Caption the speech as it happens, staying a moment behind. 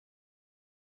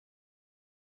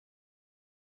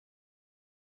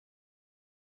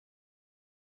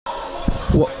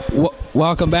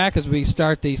Welcome back as we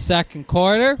start the second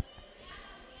quarter.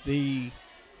 It's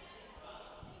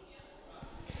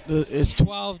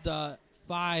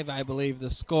 12-5, I believe, the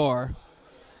score,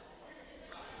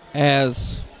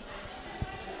 as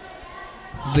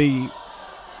the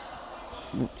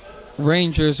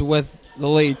Rangers with the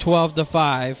lead,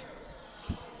 12-5.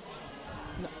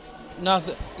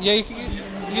 Nothing. Yeah, you can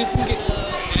get.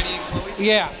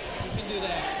 Yeah, you can do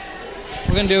that.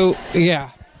 We're gonna do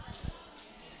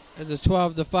It's a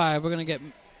 12-5. We're gonna get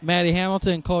Maddie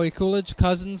Hamilton and Chloe Coolidge,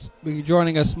 cousins, will be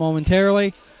joining us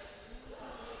momentarily.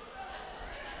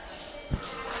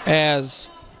 As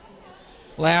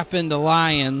Lappin to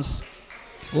Lions.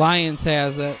 Lions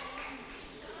has it.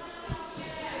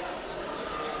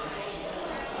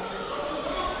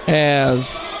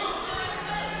 As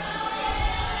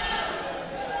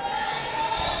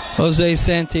Jose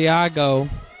Santiago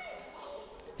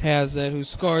has it, who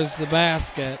scores the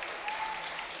basket.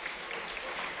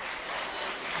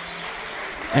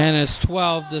 And it's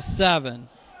 12-7.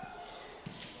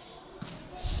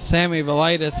 Sammy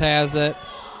Velitis has it.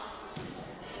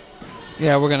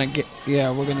 We're gonna get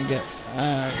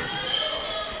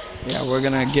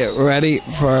ready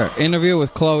for our interview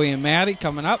with Chloe and Maddie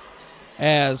coming up.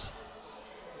 As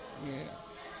you're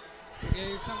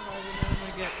coming over there. I'm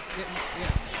gonna get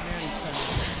Maddie's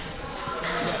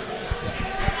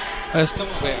coming. Let's come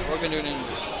over here. We're gonna do an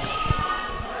interview.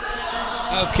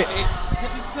 Okay, you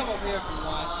can come over here if you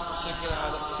want, so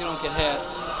you don't get hit.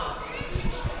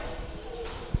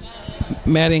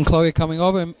 Maddie and Chloe coming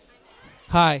over.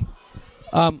 Hi.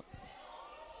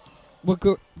 What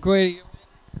grade are you in?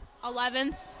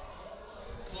 11th.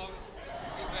 Chloe,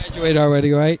 you graduated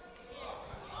already, right?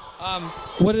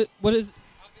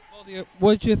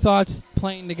 What's your thoughts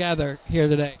playing together here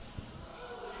today?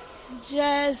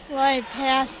 Just like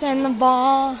passing the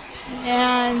ball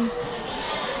and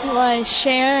like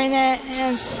sharing it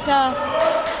and stuff.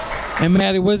 And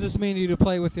Maddie, what does this mean to you to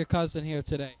play with your cousin here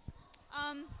today?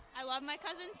 I love my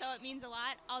cousin, so it means a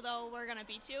lot, although we're going to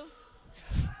beat you.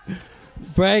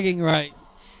 Bragging rights.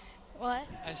 What?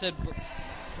 I said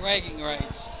bragging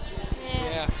rights.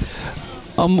 Yeah.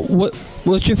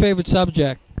 What's your favorite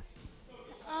subject?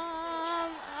 I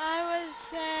would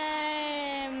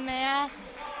say math.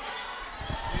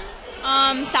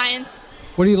 Science.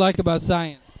 What do you like about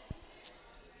science?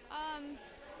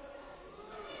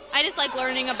 I just like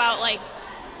learning about like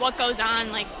what goes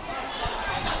on, like.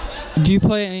 Do you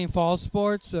play any fall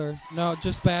sports or no?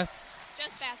 Just basketball.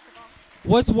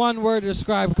 What's one word to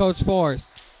describe Coach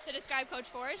Forrest? To describe Coach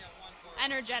Forrest?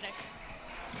 Energetic.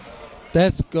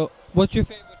 That's go. What's your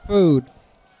favorite food?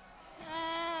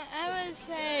 I would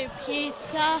say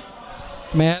pizza.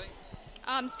 Maddie?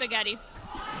 Spaghetti.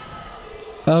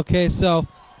 Okay, so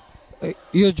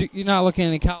you're not looking at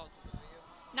any college?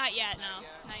 Not yet, no.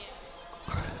 Not yet.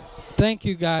 Thank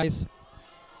you, guys.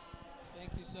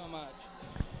 Thank you so much.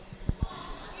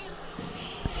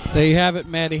 There you have it,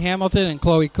 Maddie Hamilton and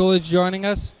Chloe Coolidge joining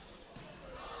us.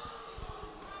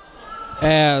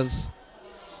 As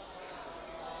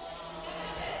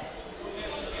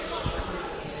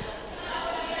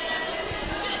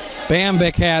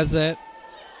Bambic has it.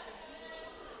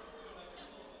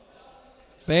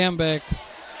 Bambic.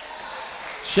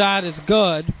 Shot is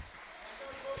good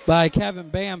by Kevin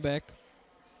Bambic.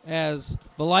 As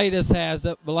Velitis has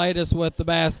it. Velitis with the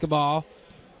basketball.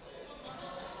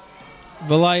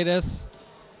 Velitis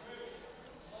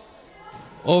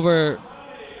over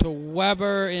to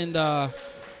Weber and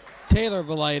Taylor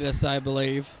Velitis, I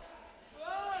believe,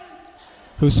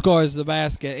 who scores the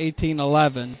basket,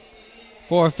 18-11.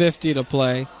 4:50 to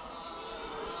play.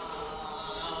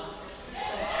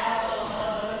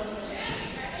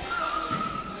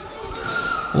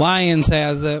 Lions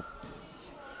has it.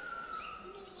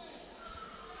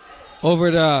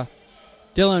 Over to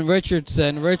Dylan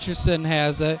Richardson. Richardson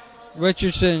has it.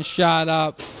 Richardson shot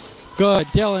up. Good.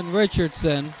 Dylan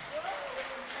Richardson.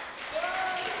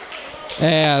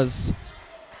 As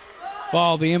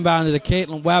ball be inbounded to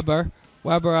Caitlin Weber.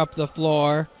 Weber up the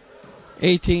floor.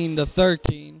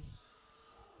 18-13.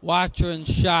 Watchman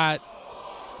shot.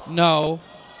 No.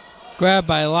 Grabbed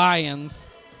by Lions.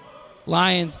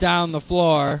 Lions down the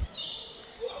floor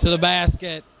to the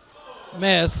basket.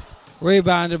 Missed.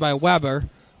 Rebounded by Weber.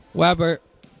 Weber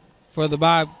for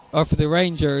the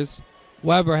Rangers.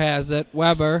 Weber has it.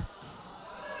 Weber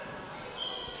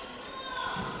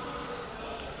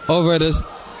over to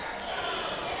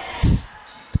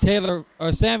Taylor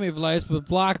or Sammy Velitis, but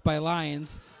blocked by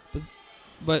Lions.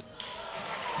 But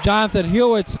Jonathan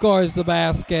Hewitt scores the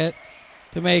basket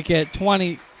to make it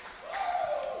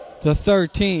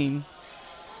 20-13.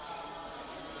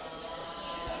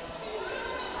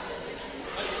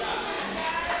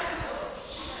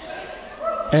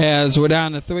 As we're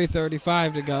down to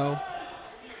 3:35 to go.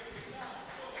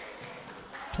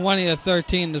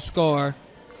 20-13 to score.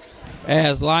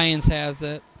 As Lions has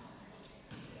it.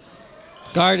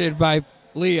 Guarded by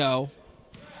Leo.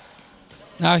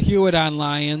 Now Hewitt on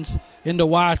Lions. Into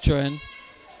Watron.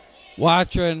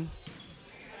 Watron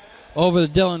over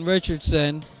to Dylan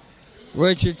Richardson.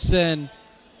 Richardson,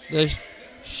 the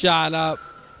shot up.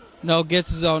 No,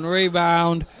 gets his own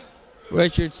rebound.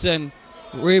 Richardson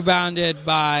rebounded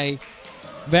by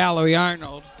Valerie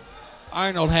Arnold.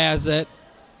 Arnold has it.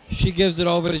 She gives it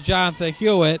over to Jonathan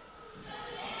Hewitt.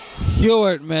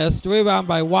 Hewitt missed. Rebound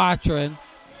by Watron.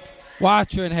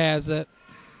 Watron has it.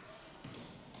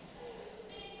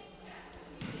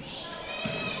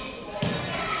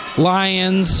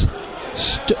 Lions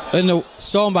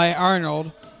stolen by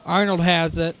Arnold. Arnold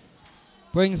has it.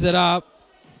 Brings it up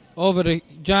over to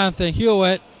Jonathan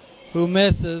Hewitt, who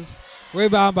misses.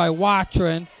 Rebound by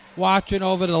Watron. Watron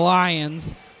over to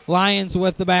Lions. Lions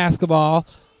with the basketball.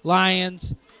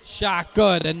 Lions shot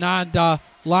good. Ananda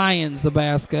Lions the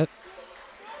basket.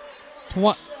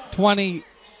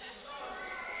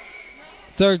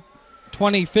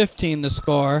 20-15 the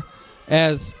score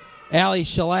as Allie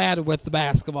Shalad with the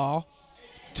basketball.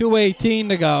 2:18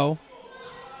 to go.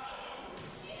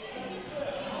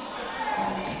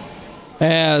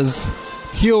 As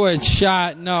Hewitt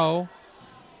shot, no.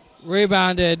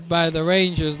 Rebounded by the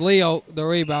Rangers. Leo the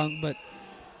rebound, but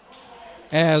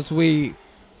as we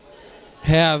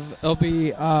have, it'll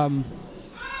be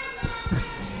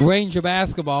Ranger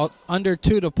basketball. Under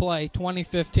 2 to play.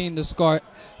 20-15 to score.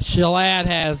 Shalad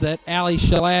has it. Allie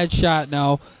Shalad shot,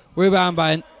 no. Rebound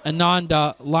by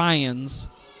Ananda Lions.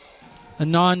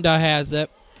 Ananda has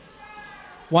it.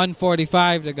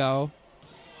 1:45 to go.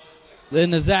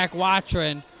 Then the Zach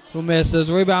Watron, who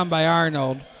misses. Rebound by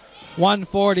Arnold.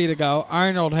 1:40 to go.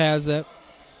 Arnold has it.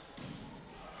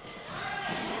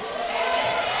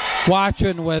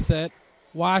 Watron with it.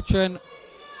 Watron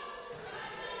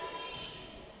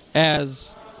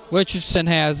as Richardson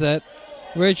has it.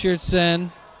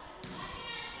 Richardson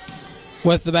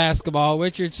with the basketball.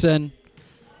 Richardson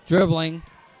dribbling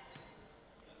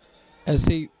as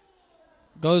he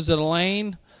goes to the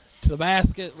lane, to the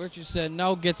basket. Richardson,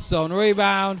 no, gets his own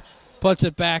rebound, puts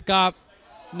it back up.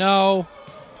 No.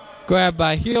 Grabbed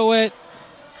by Hewitt.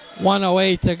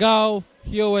 1:08 to go.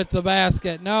 Hewitt the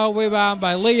basket. No. Rebound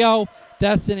by Leo.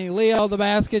 Destiny Leo the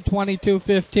basket.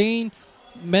 22-15.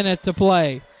 Minute to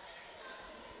play.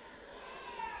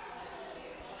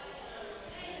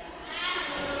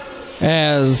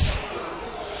 As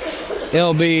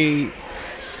it'll be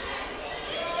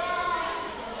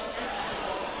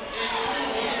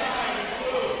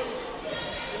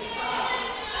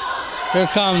here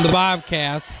come the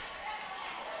Bobcats.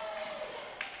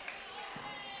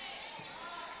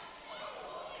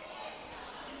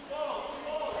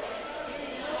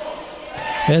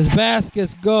 His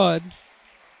basket's good.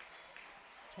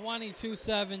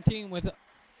 22-17 with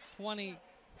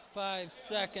 25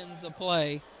 seconds to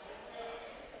play.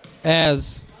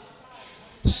 As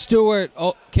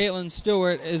Caitlin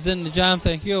Stewart is into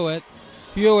Jonathan Hewitt.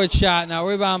 Hewitt shot, now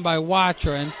rebound by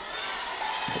Watron.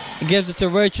 Gives it to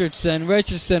Richardson.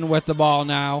 Richardson with the ball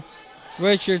now.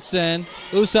 Richardson,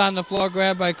 loose on the floor,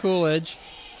 grabbed by Coolidge.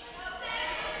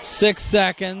 6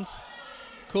 seconds.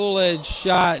 Coolidge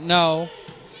shot, no.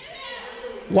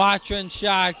 Watron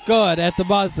shot, good at the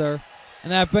buzzer.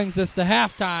 And that brings us to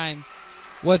halftime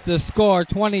with the score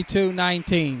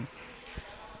 22-19.